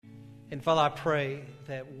And Father, I pray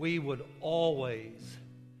that we would always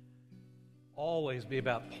be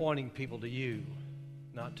about pointing people to you,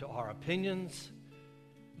 not to our opinions,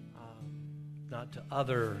 not to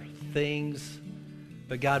other things.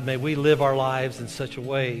 But God, may we live our lives in such a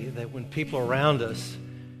way that when people around us,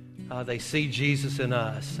 they see Jesus in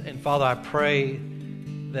us. And Father, I pray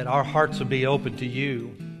that our hearts would be open to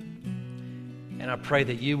you. And I pray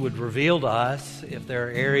that you would reveal to us if there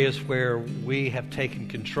are areas where we have taken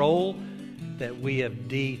control, that we have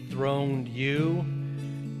dethroned you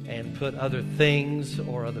and put other things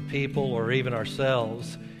or other people or even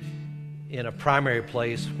ourselves in a primary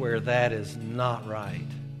place where that is not right.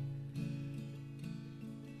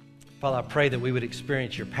 Father, I pray that we would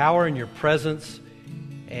experience your power and your presence,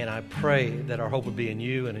 and I pray that our hope would be in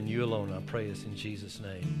you and in you alone. I pray this in Jesus'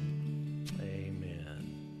 name. Amen.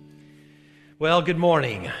 Well, good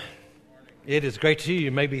morning. It is great to see you.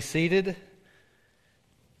 You may be seated.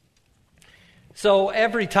 So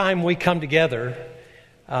every time we come together,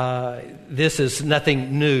 this is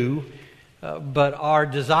nothing new, but our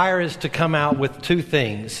desire is to come out with two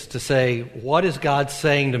things, to say, what is God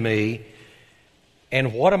saying to me,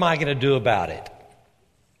 and what am I going to do about it?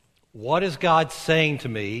 What is God saying to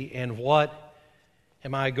me, and what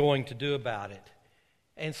am I going to do about it?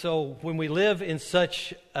 And so when we live in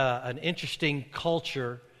such an interesting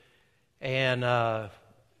culture, and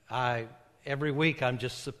every week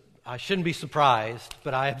I shouldn't be surprised,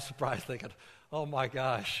 but I am surprised thinking, oh my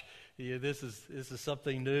gosh, this is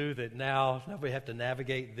something new that now we have to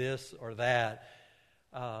navigate this or that.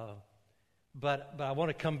 But I want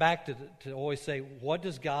to come back to always say, what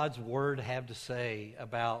does God's Word have to say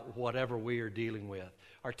about whatever we are dealing with?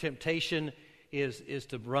 Our temptation is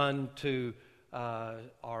to run to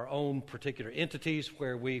our own particular entities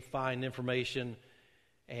where we find information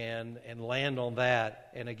and land on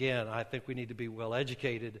that. And again, I think we need to be well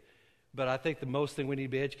educated, but I think the most thing we need to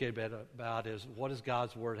be educated about is, what does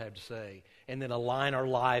God's Word have to say? And then align our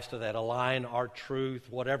lives to that, align our truth,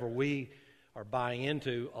 whatever we are buying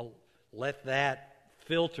into, let that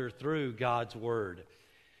filter through God's Word.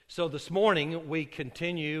 So this morning we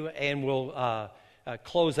continue, and we'll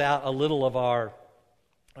close out a little of our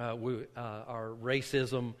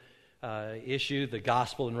racism issue, the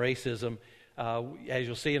gospel and racism. As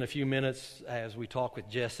you'll see in a few minutes, as we talk with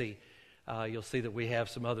Jesse, you'll see that we have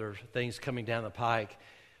some other things coming down the pike.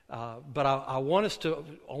 But I want us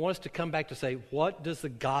to come back to say, what does the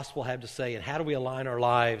gospel have to say, and how do we align our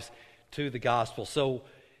lives to the gospel? So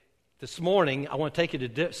this morning, I want to take you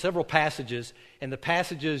to several passages, and the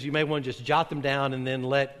passages, you may want to just jot them down and then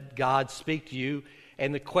let God speak to you.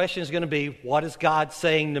 And the question is going to be, what is God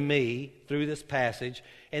saying to me through this passage?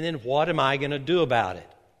 And then what am I going to do about it?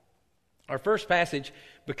 Our first passage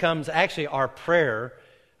becomes actually our prayer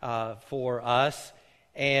for us,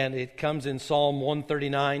 and it comes in Psalm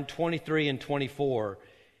 139, 23, and 24.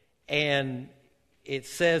 And it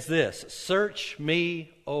says this: search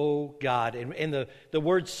me, O God. And the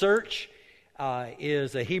word search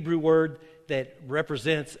is a Hebrew word that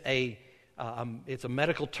represents it's a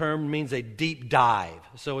medical term, means a deep dive.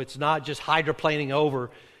 So it's not just hydroplaning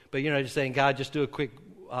over, but just saying, God, just do a quick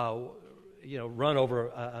run over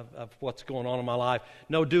of what's going on in my life.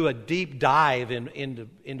 No, do a deep dive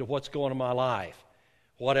into what's going on in my life,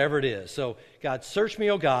 whatever it is. So God, search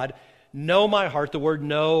me, O God. Know my heart. The word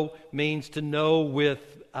know means to know with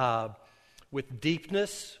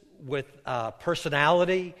deepness, with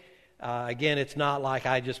personality. Again, it's not like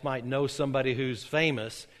I just might know somebody who's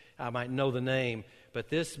famous. I might know the name, but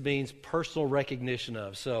this means personal recognition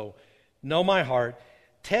of. So, know my heart.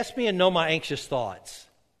 Test me and know my anxious thoughts.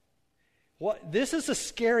 This is a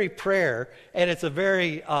scary prayer, and it's a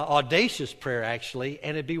very audacious prayer, actually,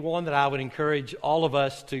 and it'd be one that I would encourage all of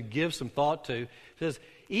us to give some thought to. It says,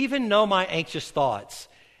 even know my anxious thoughts.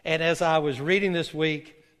 And as I was reading this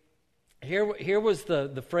week, here was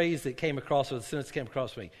the phrase that came across, or the sentence that came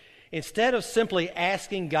across me. Instead of simply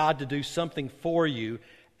asking God to do something for you,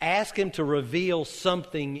 ask Him to reveal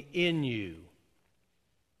something in you.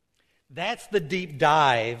 That's the deep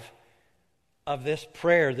dive of this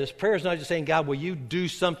prayer. This prayer is not just saying, God, will you do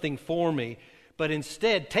something for me? But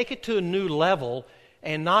instead, take it to a new level,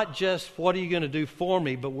 and not just what are you going to do for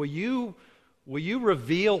me, but will you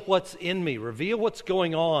reveal what's in me, reveal what's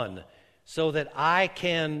going on, so that I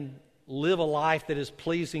can live a life that is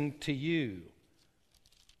pleasing to you.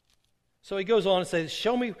 So he goes on and says,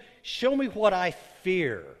 show me what I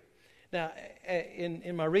fear. Now,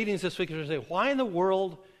 in my readings this week, I say, why in the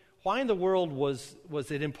world was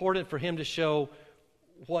it important for him to show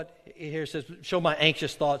what here says, show my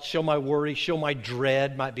anxious thoughts, show my worry, show my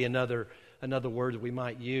dread, might be another word that we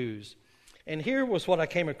might use. And here was what I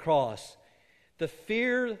came across. The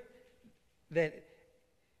fear that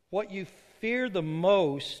what you fear the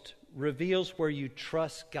most reveals where you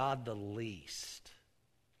trust God the least.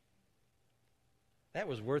 That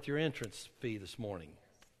was worth your entrance fee this morning.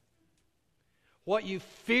 What you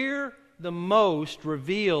fear the most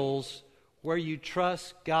reveals where you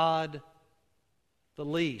trust God the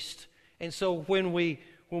least. And so when we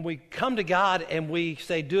come to God and we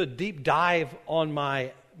say, do a deep dive on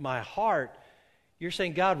my heart, you're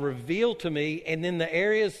saying, God, reveal to me, and then the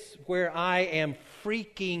areas where I am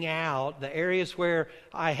freaking out, the areas where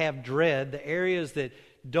I have dread, the areas that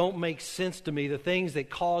don't make sense to me, the things that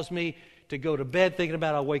cause me to go to bed thinking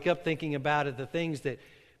about it, I'll wake up thinking about it,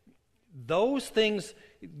 those things,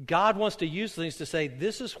 God wants to use things to say,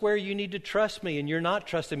 this is where you need to trust me, and you're not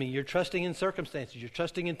trusting me. You're trusting in circumstances. You're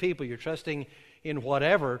trusting in people. You're trusting in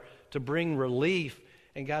whatever to bring relief.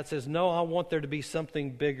 And God says, no, I want there to be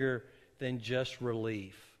something bigger than just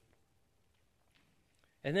relief.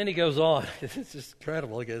 And then he goes on. It's just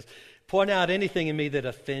incredible. He goes, point out anything in me that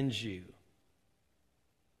offends you.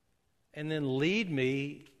 And then lead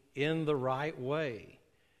me in the right way.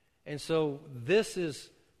 And so this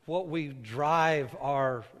is what we drive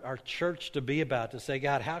our church to be about, to say,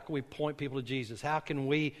 God, how can we point people to Jesus? How can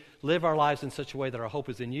we live our lives in such a way that our hope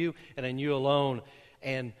is in you and in you alone?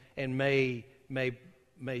 And may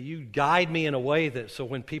you guide me in a way that so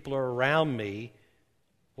when people are around me,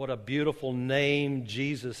 what a beautiful name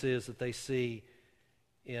Jesus is that they see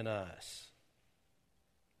in us.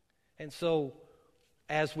 And so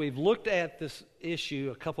as we've looked at this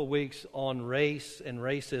issue a couple weeks on race and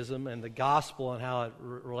racism and the gospel and how it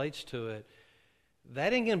relates to it,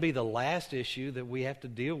 that ain't going to be the last issue that we have to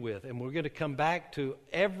deal with. And we're going to come back to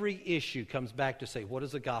every issue comes back to say, what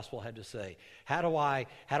does the gospel have to say? How do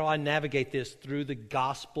I navigate this through the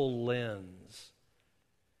gospel lens?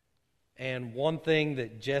 And one thing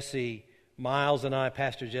that Jesse Miles and I,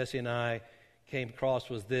 Pastor Jesse and I, came across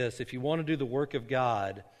was this: if you want to do the work of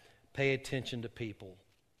God, pay attention to people.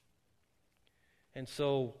 And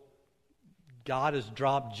so God has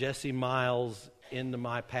dropped Jesse Miles into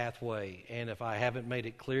my pathway. And if I haven't made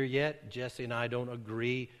it clear yet, Jesse and I don't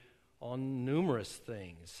agree on numerous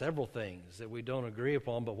things, several things that we don't agree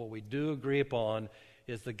upon, but what we do agree upon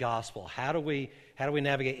is the gospel. How do we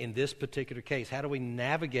navigate in this particular case? How do we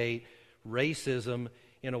navigate racism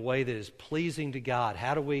in a way that is pleasing to God?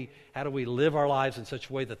 How do we live our lives in such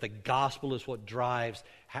a way that the gospel is what drives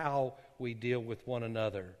how we deal with one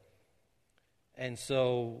another? And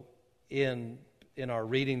so in our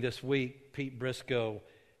reading this week, Pete Briscoe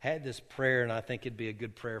had this prayer, and I think it'd be a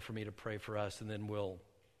good prayer for me to pray for us, and then we'll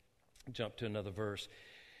jump to another verse.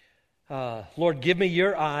 Lord, give me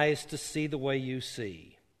your eyes to see the way you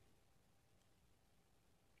see,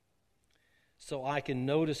 so I can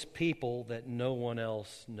notice people that no one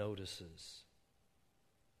else notices.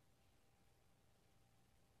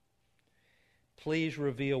 Please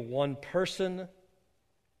reveal one person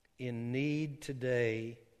in need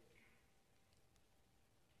today,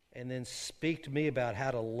 and then speak to me about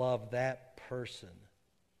how to love that person.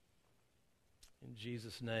 In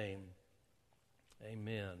Jesus' name,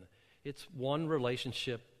 amen. It's one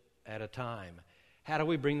relationship at a time. How do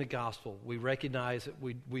we bring the gospel? We recognize that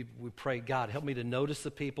we pray, God, help me to notice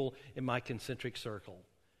the people in my concentric circle,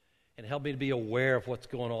 and help me to be aware of what's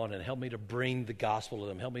going on, and help me to bring the gospel to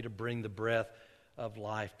them. Help me to bring the breath of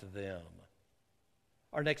life to them.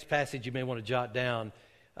 Our next passage you may want to jot down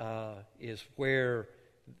is where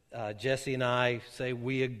Jesse and I say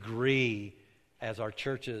we agree as our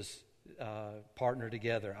churches partner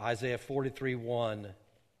together. Isaiah 43:1.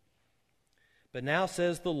 But now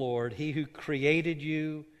says the Lord, He who created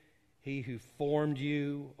you, He who formed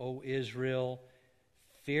you, O Israel,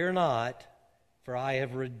 fear not, for I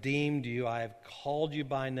have redeemed you. I have called you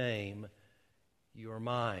by name. You are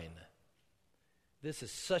mine. This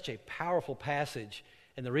is such a powerful passage.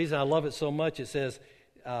 And the reason I love it so much, it says,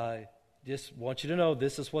 just want you to know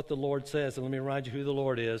this is what the Lord says. And let me remind you who the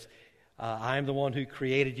Lord is. I am the one who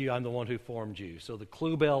created you. I'm the one who formed you. So the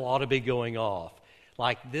clue bell ought to be going off.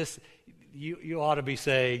 Like this, you ought to be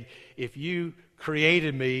saying, if you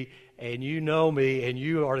created me and you know me and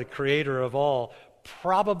you are the creator of all,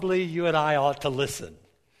 probably you and I ought to listen.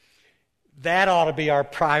 That ought to be our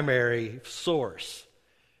primary source.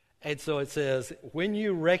 And so it says, when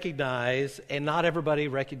you recognize, and not everybody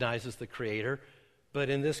recognizes the Creator,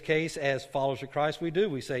 but in this case, as followers of Christ, we do.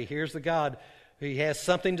 We say, here's the God. He has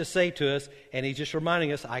something to say to us, and He's just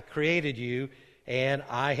reminding us, I created you, and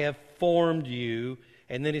I have formed you.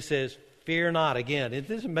 And then He says, fear not. Again, it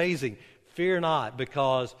is amazing. Fear not,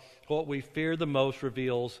 because what we fear the most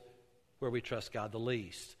reveals where we trust God the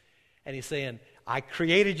least. And he's saying, I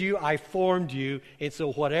created you, I formed you, and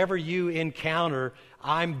so whatever you encounter,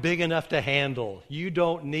 I'm big enough to handle. You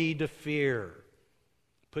don't need to fear.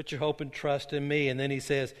 Put your hope and trust in me. And then he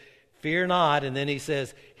says, fear not. And then he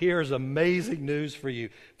says, here's amazing news for you.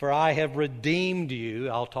 For I have redeemed you.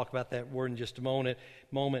 I'll talk about that word in just a moment.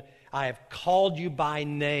 I have called you by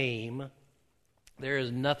name. There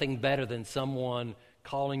is nothing better than someone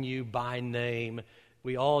calling you by name.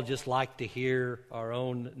 We all just like to hear our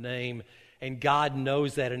own name. And God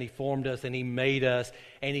knows that, and He formed us, and He made us,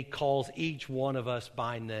 and He calls each one of us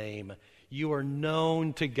by name. You are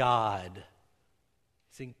known to God.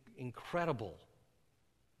 It's incredible,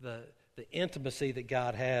 the intimacy that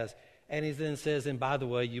God has. And He then says, and by the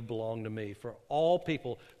way, you belong to me. For all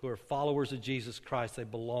people who are followers of Jesus Christ, they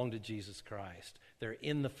belong to Jesus Christ. They're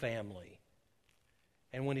in the family.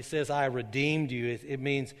 And when He says, I redeemed you, it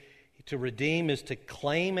means to redeem is to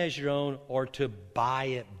claim as your own or to buy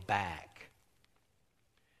it back.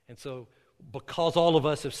 And so, because all of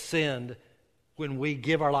us have sinned, when we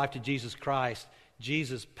give our life to Jesus Christ,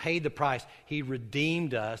 Jesus paid the price. He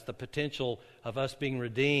redeemed us, the potential of us being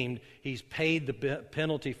redeemed. He's paid the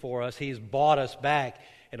penalty for us. He's bought us back,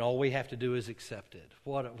 and all we have to do is accept it.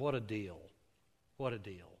 What a deal. What a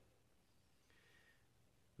deal.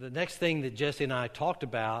 The next thing that Jesse and I talked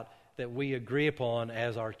about that we agree upon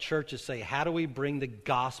as our churches say, how do we bring the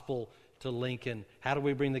gospel to Lincoln? How do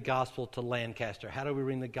we bring the gospel to Lancaster? How do we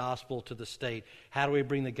bring the gospel to the state? How do we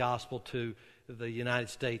bring the gospel to the United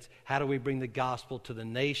States? How do we bring the gospel to the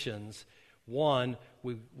nations? One,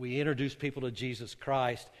 we introduce people to Jesus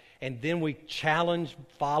Christ, and then we challenge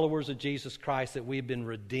followers of Jesus Christ that we've been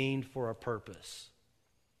redeemed for a purpose.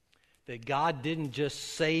 That God didn't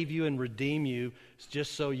just save you and redeem you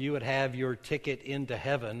just so you would have your ticket into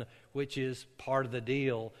heaven, which is part of the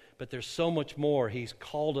deal, but there's so much more. He's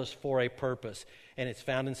called us for a purpose, and it's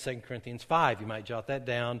found in 2 Corinthians 5. You might jot that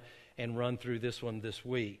down and run through this one this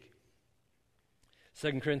week.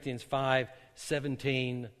 2 Corinthians 5,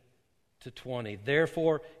 17 to 20.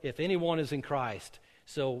 Therefore, if anyone is in Christ,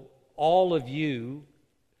 so all of you,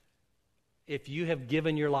 if you have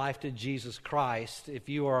given your life to Jesus Christ, if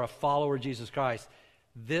you are a follower of Jesus Christ,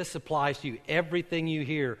 this applies to you. Everything you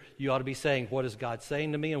hear, you ought to be saying, what is God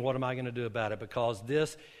saying to me, and what am I going to do about it? Because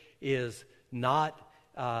this is not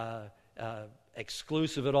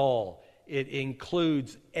exclusive at all. It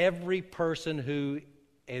includes every person who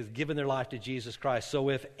has given their life to Jesus Christ. So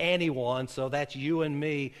if anyone, so that's you and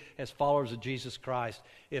me as followers of Jesus Christ,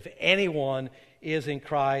 if anyone is in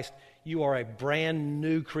Christ, you are a brand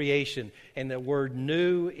new creation. And the word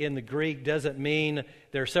new in the Greek doesn't mean,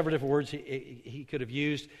 there are several different words he could have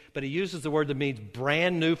used, but he uses the word that means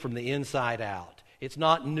brand new from the inside out. It's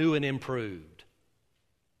not new and improved.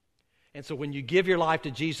 And so when you give your life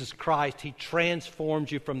to Jesus Christ, He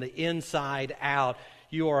transforms you from the inside out.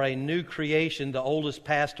 You are a new creation. The old has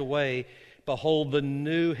passed away. Behold, the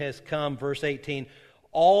new has come. Verse 18,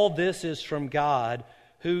 all this is from God,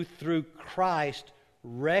 who through Christ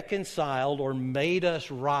reconciled or made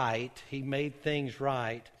us right. He made things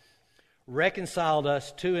right. Reconciled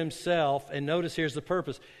us to Himself. And notice here's the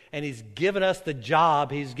purpose. And He's given us the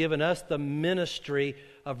job. He's given us the ministry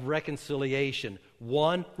of reconciliation.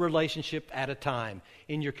 One relationship at a time.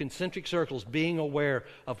 In your concentric circles, being aware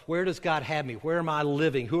of where does God have me? Where am I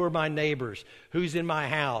living? Who are my neighbors? Who's in my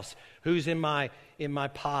house? Who's in my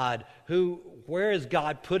pod? Where is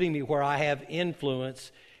God putting me where I have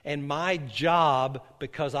influence? And my job,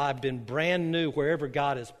 because I've been brand new wherever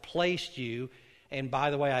God has placed you, and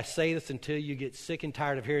by the way, I say this until you get sick and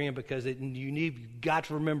tired of hearing it, because you've got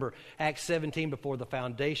to remember Acts 17, before the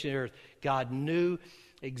foundation of the earth, God knew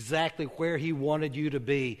exactly where He wanted you to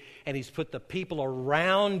be, and He's put the people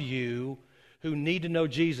around you who need to know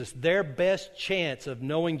Jesus. Their best chance of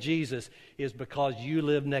knowing Jesus is because you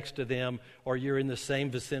live next to them or you're in the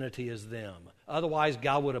same vicinity as them. Otherwise,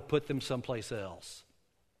 God would have put them someplace else.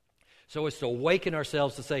 So it's to awaken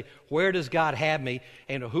ourselves to say, where does God have me,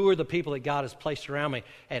 and who are the people that God has placed around me,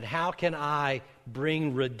 and how can I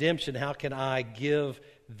bring redemption? How can I give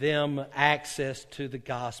them access to the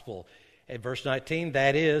gospel? At verse 19,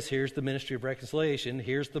 that is, here's the ministry of reconciliation.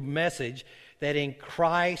 Here's the message that in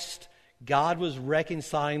Christ, God was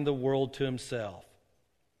reconciling the world to Himself,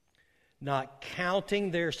 not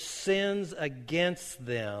counting their sins against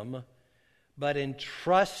them, but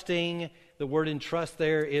entrusting. The word entrust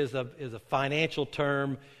there is a financial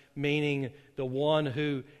term, meaning the one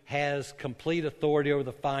who has complete authority over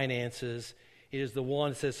the finances. It is the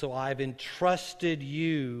one that says, so I've entrusted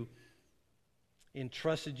you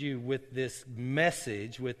with this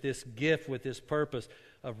message, with this gift, with this purpose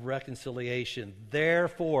of reconciliation.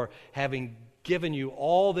 Therefore, having given you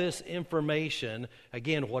all this information.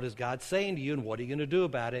 Again, what is God saying to you and what are you going to do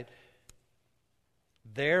about it?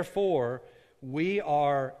 Therefore, we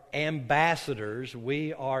are ambassadors,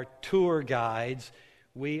 we are tour guides,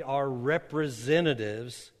 we are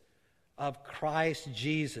representatives of Christ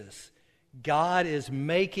Jesus. God is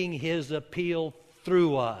making his appeal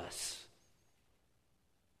through us.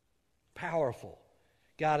 Powerful.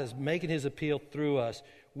 God is making his appeal through us.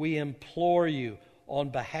 We implore you on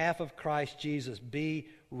behalf of Christ Jesus, be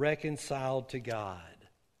reconciled to God.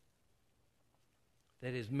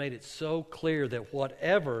 That has made it so clear that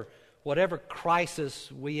whatever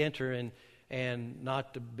crisis we enter in, and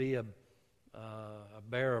not to be a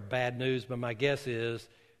bearer of bad news, but my guess is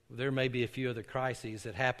there may be a few other crises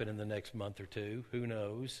that happen in the next month or two. Who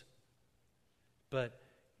knows? But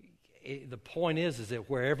the point is that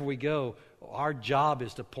wherever we go, our job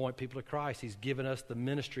is to point people to Christ. He's given us the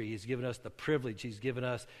ministry. He's given us the privilege. He's given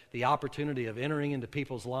us the opportunity of entering into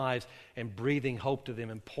people's lives and breathing hope to them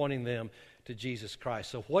and pointing them to Jesus Christ.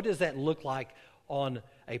 So what does that look like on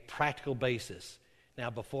a practical basis? Now,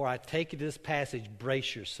 before I take you to this passage,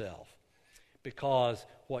 brace yourself. Because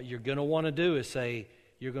what you're going to want to do is say,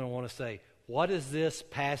 what is this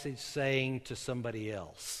passage saying to somebody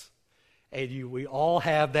else? And we all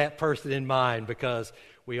have that person in mind, because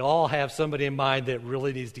we all have somebody in mind that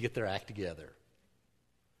really needs to get their act together.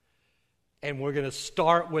 And we're going to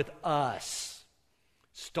start with us.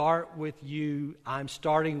 Start with you. I'm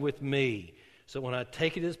starting with me. So when I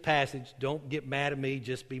take you to this passage, don't get mad at me,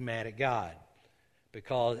 just be mad at God.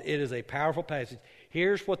 Because it is a powerful passage.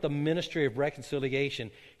 Here's what the ministry of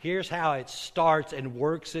reconciliation, here's how it starts and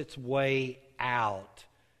works its way out.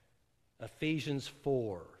 Ephesians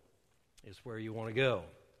 4 is where you want to go.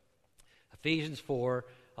 Ephesians 4,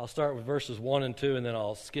 I'll start with verses 1 and 2, and then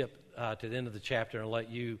I'll skip to the end of the chapter and let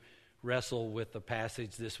you wrestle with the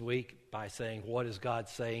passage this week by saying, what is God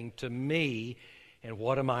saying to me, and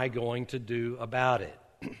what am I going to do about it?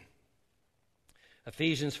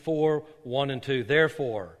 Ephesians 4, 1 and 2.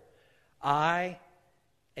 Therefore, I,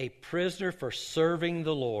 a prisoner for serving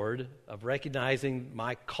the Lord, of recognizing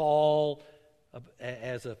my call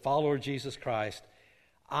as a follower of Jesus Christ,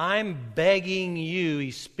 I'm begging you,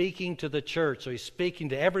 he's speaking to the church, so he's speaking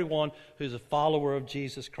to everyone who's a follower of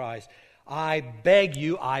Jesus Christ. I beg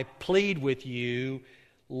you, I plead with you,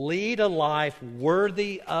 lead a life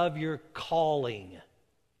worthy of your calling.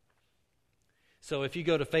 So if you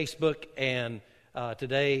go to Facebook and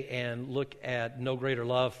today and look at No Greater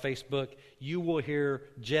Love Facebook, you will hear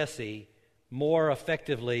Jesse more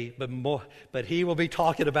effectively, but he will be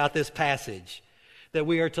talking about this passage. That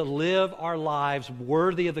we are to live our lives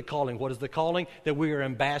worthy of the calling. What is the calling? That we are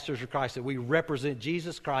ambassadors of Christ, that we represent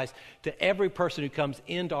Jesus Christ to every person who comes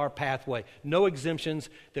into our pathway. No exemptions,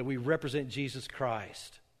 that we represent Jesus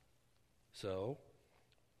Christ. So,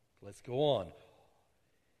 let's go on.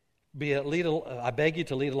 I beg you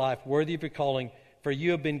to lead a life worthy of your calling, for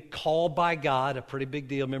you have been called by God, a pretty big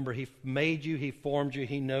deal. Remember, he made you, he formed you,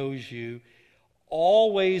 he knows you.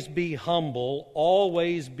 Always be humble,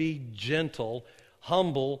 always be gentle.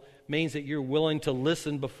 Humble means that you're willing to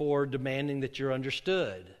listen before demanding that you're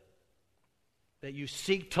understood. That you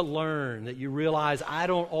seek to learn, that you realize I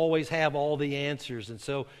don't always have all the answers, and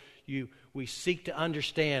so we seek to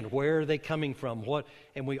understand where are they coming from,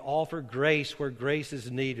 and we offer grace where grace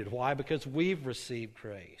is needed. Why? Because we've received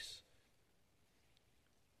grace.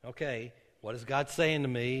 Okay, what is God saying to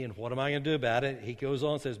me, and what am I going to do about it? He goes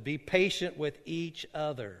on and says, be patient with each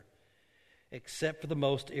other, except for the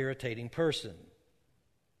most irritating person.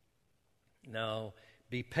 No,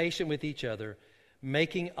 be patient with each other,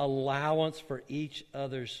 making allowance for each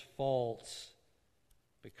other's faults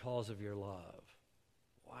because of your love.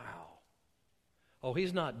 Wow. Oh,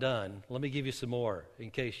 he's not done. Let me give you some more in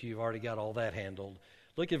case you've already got all that handled.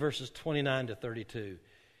 Look at verses 29 to 32.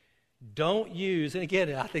 Don't use, and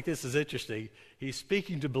again, I think this is interesting. He's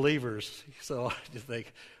speaking to believers, so I just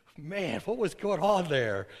think, man, what was going on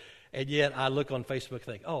there? And yet I look on Facebook and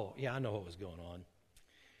think, oh, yeah, I know what was going on.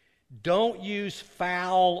 Don't use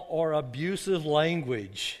foul or abusive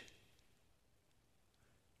language.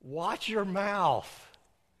 Watch your mouth.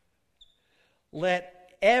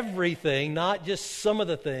 Let everything, not just some of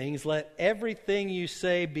the things, let everything you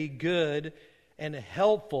say be good and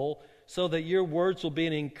helpful, so that your words will be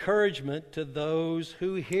an encouragement to those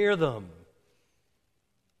who hear them.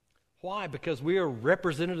 Why? Because we are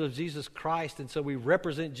representatives of Jesus Christ, and so we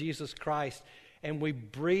represent Jesus Christ, and we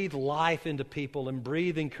breathe life into people and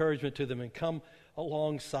breathe encouragement to them and come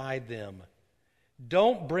alongside them.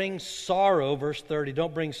 Don't bring sorrow, verse 30,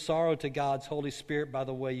 don't bring sorrow to God's Holy Spirit by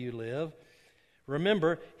the way you live.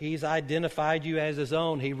 Remember, He's identified you as His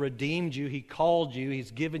own. He redeemed you. He called you.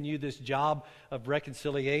 He's given you this job of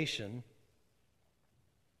reconciliation,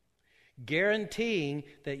 guaranteeing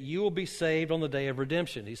that you will be saved on the day of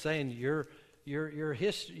redemption. He's saying your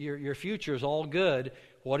future is all good.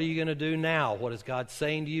 What are you going to do now? What is God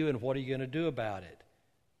saying to you, and what are you going to do about it?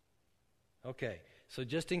 Okay, so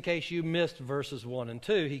just in case you missed verses 1 and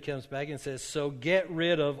 2, he comes back and says, so get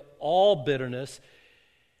rid of all bitterness,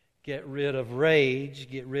 get rid of rage,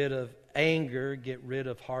 get rid of anger, get rid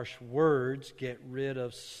of harsh words, get rid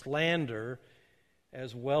of slander,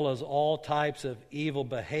 as well as all types of evil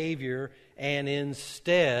behavior, and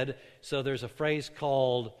instead, so there's a phrase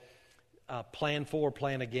called plan for,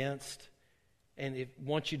 plan against. And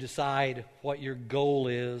once you decide what your goal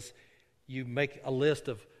is, you make a list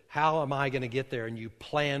of how am I going to get there, and you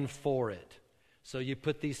plan for it. So you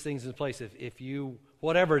put these things in place. If you,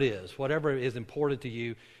 whatever it is, whatever is important to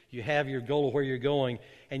you, you have your goal of where you're going,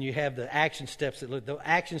 and you have the action steps. The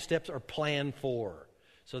action steps are planned for.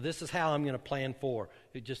 So this is how I'm going to plan for.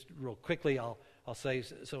 Just real quickly, I'll say,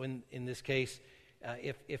 so in this case,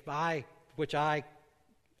 if I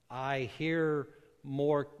hear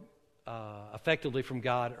more effectively from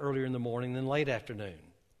God earlier in the morning than late afternoon.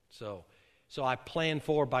 So I plan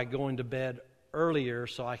for by going to bed earlier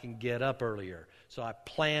so I can get up earlier. So I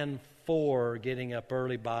plan for getting up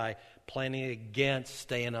early by planning against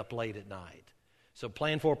staying up late at night. So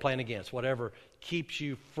plan for, plan against. Whatever keeps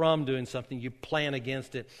you from doing something, you plan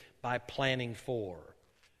against it by planning for.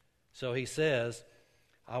 So he says,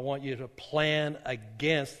 I want you to plan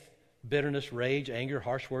against bitterness, rage, anger,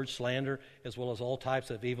 harsh words, slander, as well as all types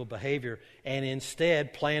of evil behavior, and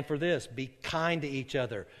instead plan for this. Be kind to each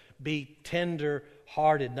other. Be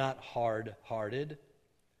tender-hearted, not hard-hearted,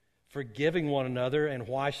 forgiving one another. And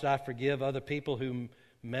why should I forgive other people who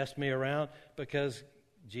messed me around? Because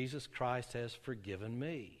Jesus Christ has forgiven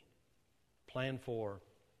me. Plan for,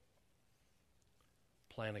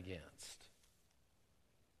 plan against.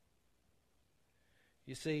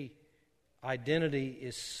 You see, identity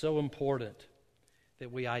is so important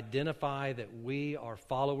that we identify that we are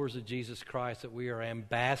followers of Jesus Christ, that we are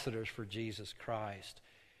ambassadors for Jesus Christ.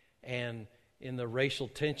 And in the racial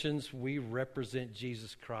tensions, we represent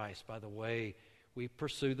Jesus Christ by the way we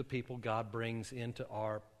pursue the people God brings into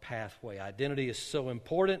our pathway. Identity is so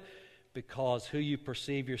important because who you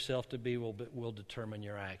perceive yourself to be will determine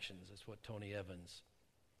your actions. That's what Tony Evans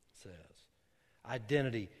says.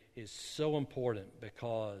 Identity is so important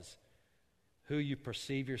because who you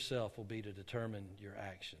perceive yourself will be to determine your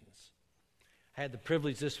actions. I had the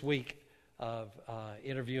privilege this week of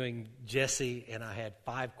interviewing Jesse, and I had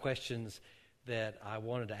 5 questions that I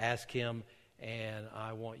wanted to ask him, and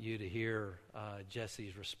I want you to hear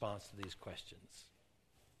Jesse's response to these questions.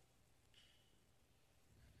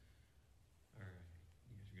 All right,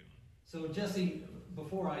 you guys are going. So Jesse,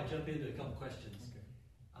 before I jump into a couple questions,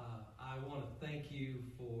 I want to thank you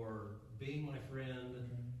for being my friend,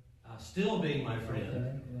 still being my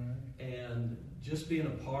friend, and just being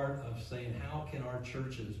a part of saying how can our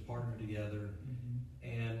churches partner together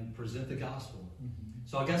and present the gospel.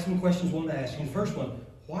 So I got some questions I wanted to ask you. The first one,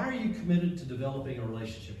 why are you committed to developing a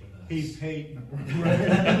relationship with us? He's hating.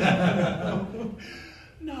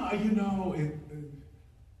 No,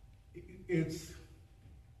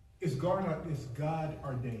 it's God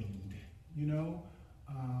ordained.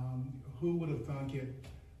 Who would have thunk it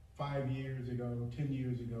 5 years ago, 10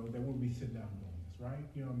 years ago, that we'd be sitting down doing this, right?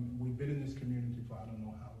 We've been in this community for I don't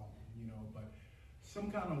know how long, but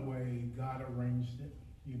some kind of way God arranged it,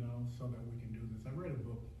 so that we can do this. I read a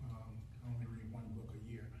book, I only read one book a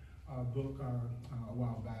year, a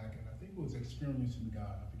while back, and I think it was Experiencing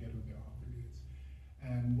God. I forget who the author is.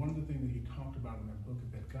 And one of the things that he talked about in that book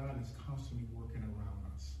is that God is constantly working around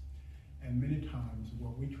us. And many times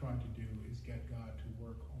what we try to do is get God to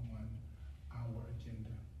work on our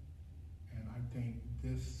agenda. And I think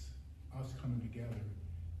us coming together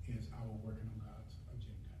is our working on God's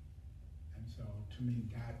agenda. And so to me,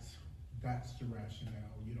 that's the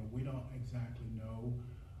rationale. We don't exactly know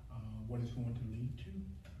what it's going to lead to,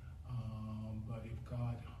 but if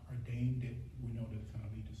God ordained it, we know that it's going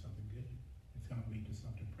to lead to something good. It's going to lead to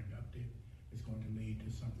something productive. It's going to lead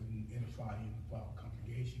to something edifying for our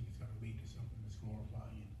congregation. It's going to lead to something that's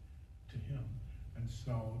glorifying to Him. And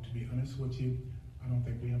so, to be honest with you, I don't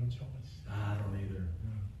think we have a choice. I don't either.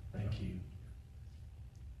 Thank you.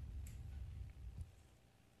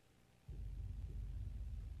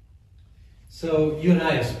 So you and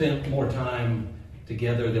I have spent more time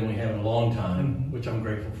together than we have in a long time, which I'm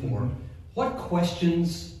grateful for. What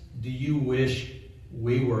questions do you wish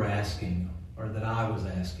we were asking or that I was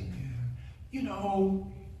asking? Yeah.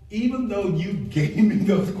 even though you gave me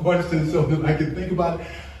those questions so that I could think about it,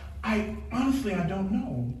 I honestly I don't know.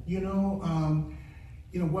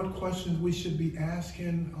 What questions we should be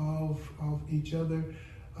asking of each other.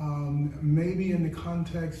 Maybe in the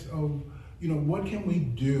context of what can we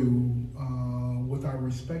do with our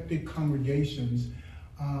respective congregations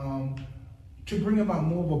to bring about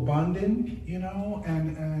more of a bonding,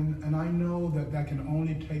 and I know that can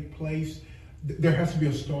only take place. There has to be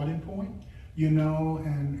a starting point,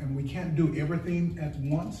 and we can't do everything at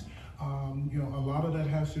once. A lot of that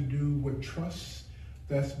has to do with trust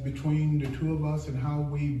that's between the two of us and how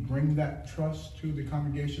we bring that trust to the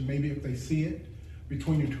congregation. Maybe if they see it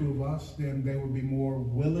between the two of us, then they will be more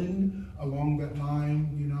willing along that line,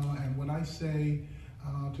 and when I say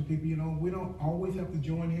to people, we don't always have to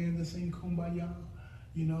join hands and sing Kumbaya,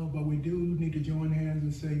 but we do need to join hands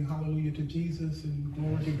and sing hallelujah to Jesus and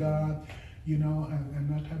glory to God, and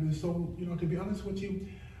that type of. So, to be honest with you,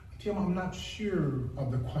 Tim, I'm not sure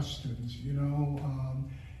of the questions,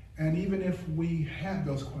 and even if we had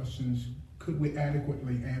those questions, could we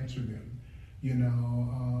adequately answer them,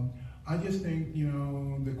 I just think,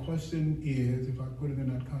 the question is, if I put it in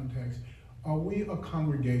that context, are we a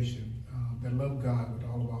congregation that love God with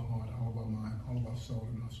all of our heart, all of our mind, all of our soul,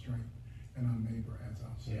 and our strength, and our neighbor as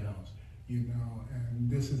ourselves? And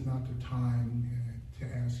this is not the time to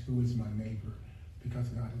ask who is my neighbor, because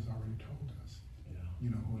God has already told us,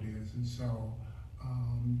 who it is. And so,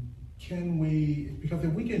 can we, because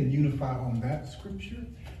if we can unify on that scripture,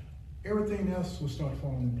 everything else will start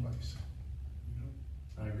falling in place.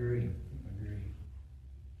 I agree.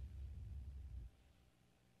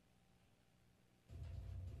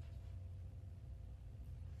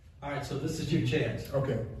 All right, so this is your chance.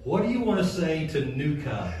 Okay. What do you want to say to New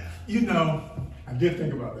Cove? I did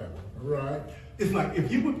think about that one, right? It's like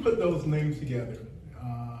if you would put those names together,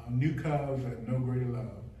 New Cove and No Greater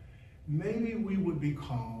Love, maybe we would be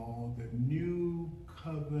called the New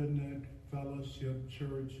Covenant Fellowship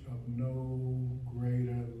Church of No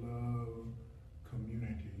Greater Love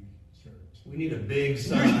Community Church. We need a big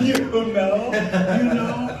sign.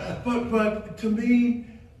 But to me,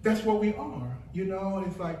 that's what we are.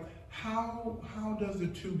 It's like, how does the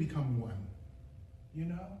two become one?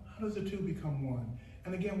 How does the two become one?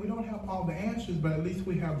 And again, we don't have all the answers, but at least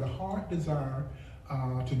we have the heart desire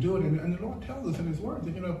to do it. And the Lord tells us in His Word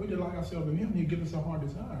that, if we delight ourselves in Him, He'll give us a heart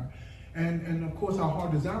desire. And of course, our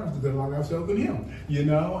heart desire is to delight ourselves in Him,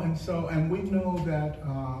 and we know that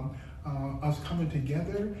us coming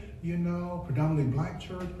together, predominantly black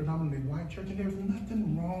church, predominantly white church, and there's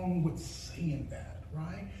nothing wrong with saying that,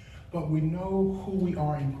 right? But we know who we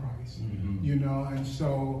are in Christ, and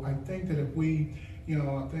so I think that if we,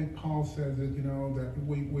 I think Paul says that, that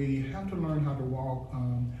we have to learn how to walk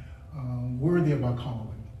worthy of our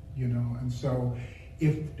calling, and so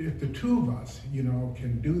if the two of us,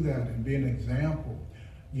 can do that and be an example,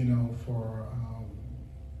 for,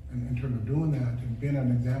 in terms of doing that and being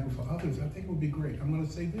an example for others, I think it would be great. I'm going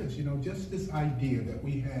to say this, just this idea that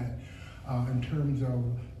we had in terms of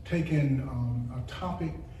taking a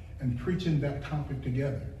topic and preaching that topic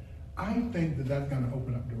together, I think that that's going to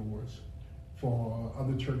open up doors for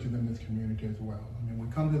other churches in this community as well. I mean, we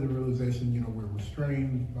come to the realization, we're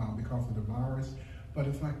restrained because of the virus, but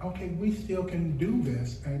it's like, okay, we still can do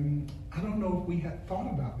this, and I don't know if we had thought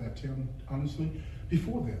about that, Tim, honestly,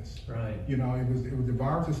 before this. Right. It was the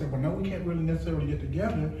virus that said, well, no, we can't really necessarily get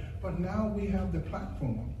together, but now we have the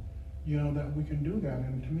platform, that we can do that.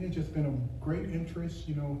 And to me, it's just been a great interest,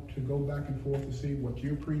 to go back and forth to see what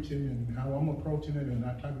you're preaching and how I'm approaching it and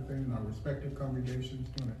that type of thing in our respective congregations.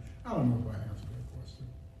 I don't know if I answered that question.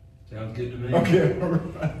 Sounds good to me. Okay, all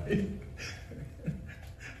right.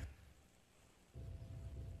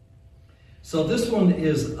 So this one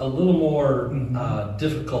is a little more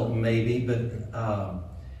difficult maybe, but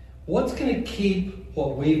what's going to keep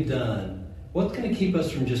what we've done, what's going to keep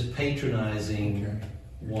us from just patronizing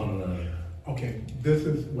one another? Okay, this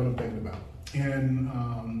is what I'm thinking about.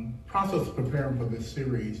 In process of preparing for this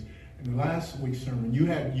series, in the last week's sermon, you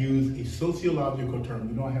had used a sociological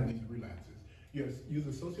term. I have these relapses. You used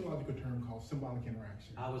a sociological term called symbolic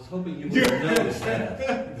interaction. I was hoping you would have noticed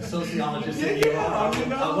that. The sociologist said you are.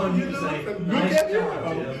 I wanted you to say, nice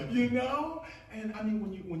job, Jim. And I mean,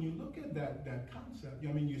 when you look at that concept,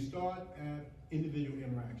 you start at individual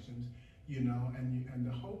interactions, and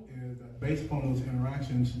the hope is that based upon those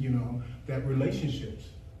interactions, that relationships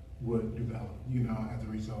would develop, as a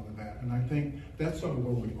result of that. And I think that's sort of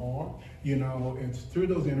where we are. It's through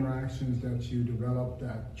those interactions that you develop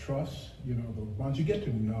that trust, once you get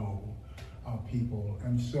to know people.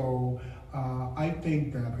 And so I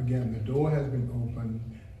think that, again, the door has been opened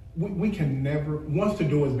we can never, once the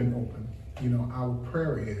door has been opened, our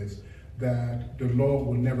prayer is that the Lord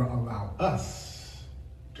will never allow us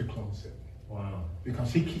to close it. Wow.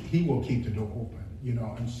 Because he will keep the door open,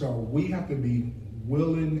 and so we have to be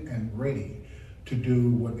willing and ready to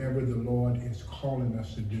do whatever the Lord is calling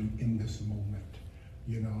us to do in this moment,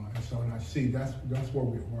 and so and I see that's where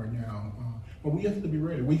we are now. But we have to be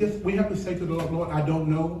ready. We have to say to the Lord, I don't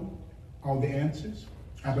know all the answers.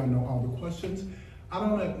 I don't know all the questions. I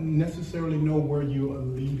don't necessarily know where you are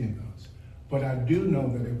leading us. But I do know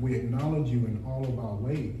that if we acknowledge you in all of our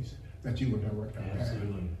ways, that you will direct our path.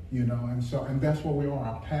 Absolutely. And that's where we are.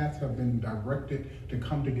 Our paths have been directed to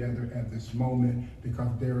come together at this moment because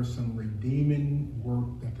there is some redeeming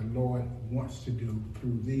work that the Lord wants to do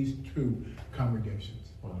through these two congregations.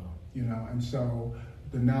 Wow. And so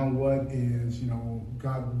the now what is,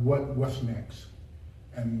 God, what's next?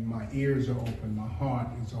 And my ears are open, my heart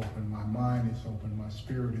is open, my mind is open, my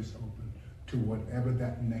spirit is open to whatever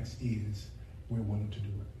that next is. We're willing to do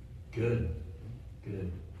it.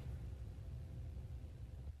 Good.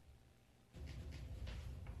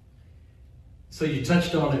 So you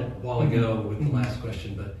touched on it a while ago with the last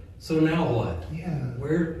question, but so now what? Yeah.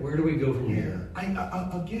 Where do we go from here?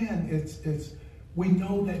 Again, it's we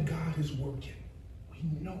know that God is working. We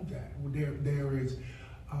know that there is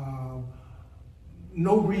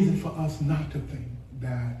no reason for us not to think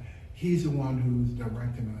that He's the one who's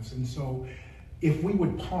directing us, and so. If we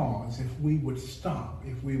would pause, if we would stop,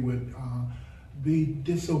 if we would be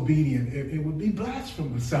disobedient, it would be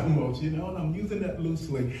blasphemous almost, and I'm using that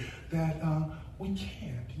loosely, that we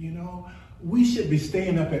can't, We should be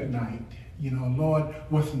staying up at night, Lord,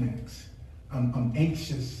 what's next? I'm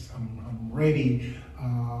anxious, I'm ready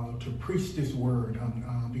to preach this word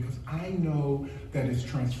because I know that it's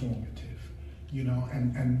transformative,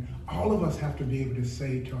 and all of us have to be able to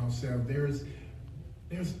say to ourselves,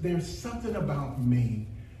 there's something about me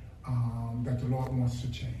that the Lord wants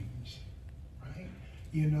to change, right?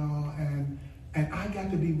 And I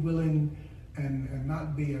got to be willing and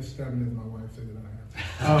not be as stubborn as my wife said that I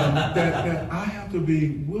have. That I have to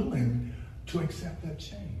be willing to accept that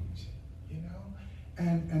change,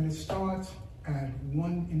 And it starts at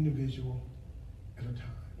one individual at a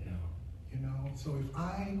time, So if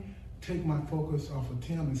I take my focus off of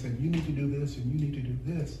Tim and say, you need to do this and you need to do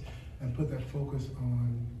this, and put that focus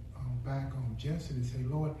back on Jesse to say,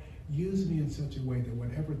 Lord, use me in such a way that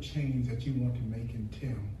whatever change that you want to make in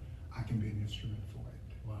Tim, I can be an instrument for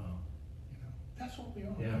it. Wow. That's what we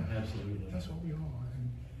are. Yeah, absolutely. That's what we are.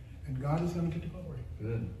 And God is going to get the glory.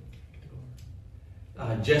 Good. Get the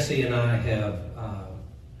glory. Jesse and I have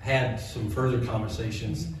had some further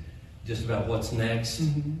conversations just about what's next.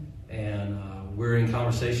 And we're in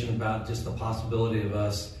conversation about just the possibility of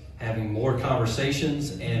us having more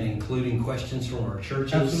conversations and including questions from our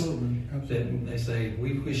churches. Absolutely. That they say,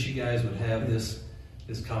 we wish you guys would have this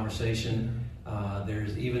conversation.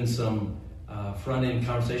 There's even some front-end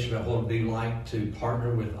conversation about what it would be like to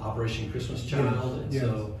partner with Operation Christmas Child.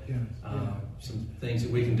 Some things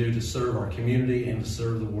that we can do to serve our community and to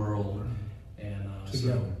serve the world. And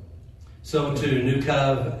so to New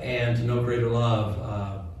Cove and to No Greater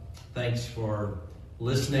Love, thanks for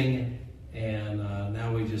listening. And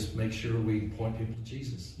now we just make sure we point people to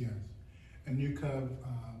Jesus. Yes. And New Cove, I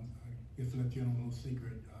guess to let you know a little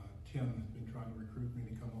secret, Tim has been trying to recruit me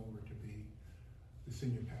to come over to be the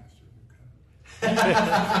senior pastor of New Cove.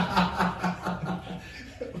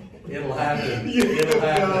 It'll happen. Yeah, It'll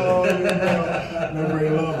happen. No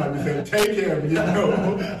great love, like we said, take him,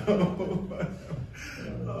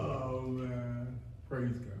 Oh, man.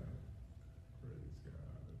 Praise God.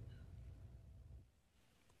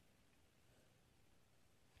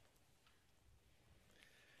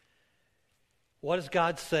 What is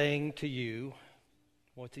God saying to you?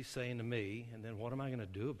 What's He saying to me? And then what am I going to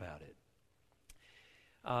do about it?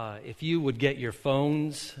 If you would get your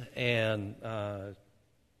phones and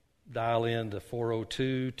dial in to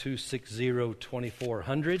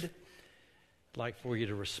 402-260-2400, I'd like for you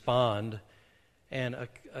to respond. And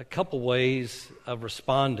a couple ways of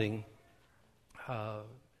responding.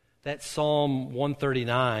 That Psalm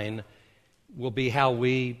 139 will be how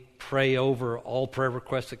we pray over all prayer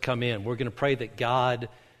requests that come in. We're going to pray that God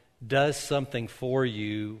does something for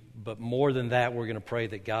you, but more than that, we're going to pray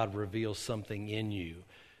that God reveals something in you.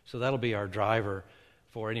 So that'll be our driver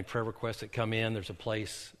for any prayer requests that come in. There's a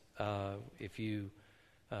place, if you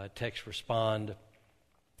text respond,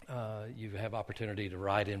 you have opportunity to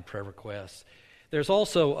write in prayer requests. There's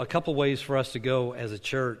also a couple ways for us to go as a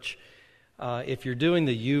church. If you're doing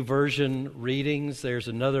the YouVersion readings, there's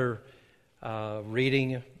another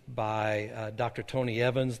reading by Dr. Tony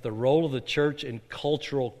Evans, The Role of the Church in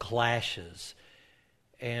Cultural Clashes.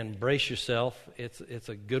 And brace yourself, it's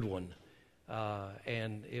a good one.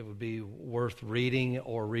 And it would be worth reading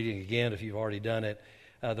or reading again if you've already done it.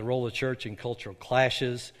 The Role of the Church in Cultural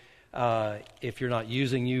Clashes. If you're not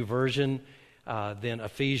using YouVersion, then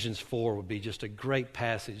Ephesians 4 would be just a great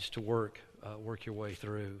passage to work your way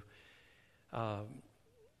through.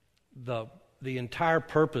 The entire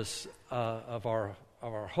purpose of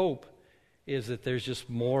our hope is that there's just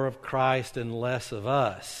more of Christ and less of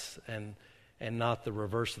us, and not the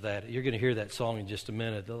reverse of that. You're going to hear that song in just a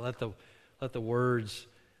minute. Let the words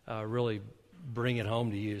really bring it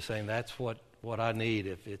home to you, saying that's what I need.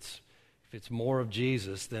 If it's more of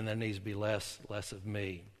Jesus, then there needs to be less of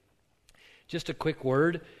me. Just a quick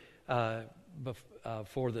word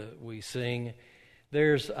before we sing.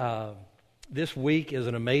 There's this week is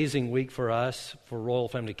an amazing week for us for Royal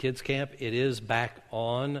Family Kids Camp. It is back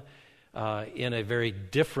on in a very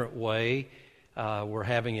different way. We're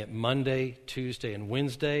having it Monday, Tuesday, and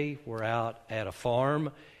Wednesday. We're out at a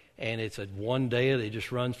farm, and it's a one day. It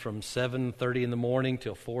just runs from 7:30 in the morning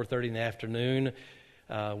till 4:30 in the afternoon.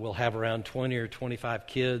 We'll have around 20 or 25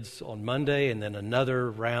 kids on Monday, and then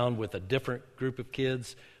another round with a different group of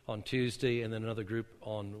kids on Tuesday, and then another group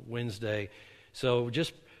on Wednesday. So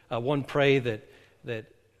just one, pray that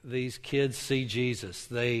these kids see Jesus.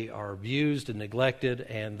 They are abused and neglected,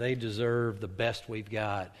 and they deserve the best we've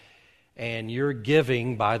got. And your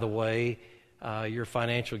giving, by the way, your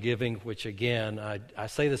financial giving, which again, I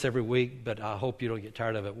say this every week, but I hope you don't get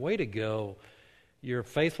tired of it. Way to go. Your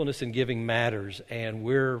faithfulness in giving matters, and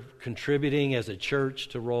we're contributing as a church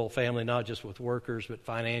to Royal Family, not just with workers, but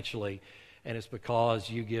financially. And it's because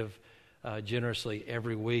you give generously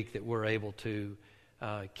every week that we're able to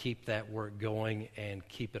keep that work going and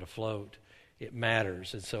keep it afloat. It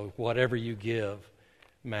matters, and so whatever you give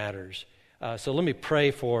matters. So let me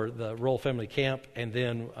pray for the Royal Family Camp, and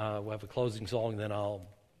then we'll have a closing song, and then I'll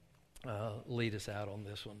lead us out on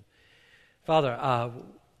this one. Father,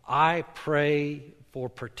 I pray for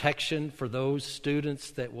protection for those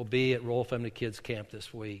students that will be at Royal Family Kids Camp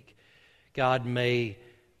this week. God, may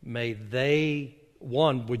they,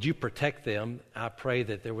 one, would you protect them? I pray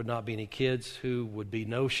that there would not be any kids who would be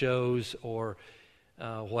no-shows or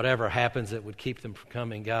whatever happens that would keep them from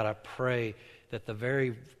coming. God, I pray that the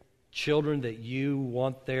very children that you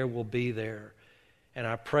want there will be there. And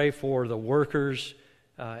I pray for the workers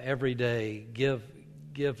every day. Give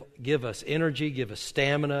us energy, give us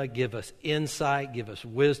stamina, give us insight, give us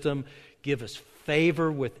wisdom, give us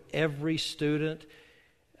favor with every student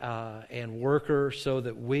and worker so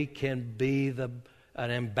that we can be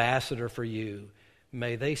an ambassador for you.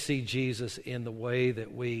 May they see Jesus in the way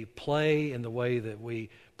that we play, in the way that we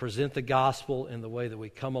present the gospel, in the way that we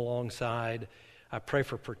come alongside. I pray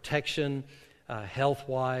for protection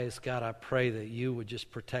health-wise. God, I pray that you would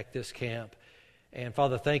just protect this camp. And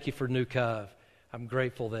Father, thank you for New Cove. I'm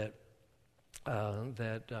grateful that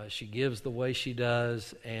she gives the way she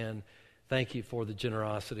does, and thank you for the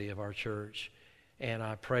generosity of our church. And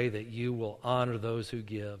I pray that you will honor those who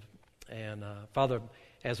give. And Father,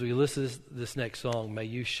 as we listen to this next song, may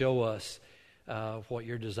you show us what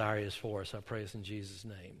your desire is for us. I pray this in Jesus'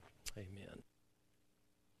 name. Amen.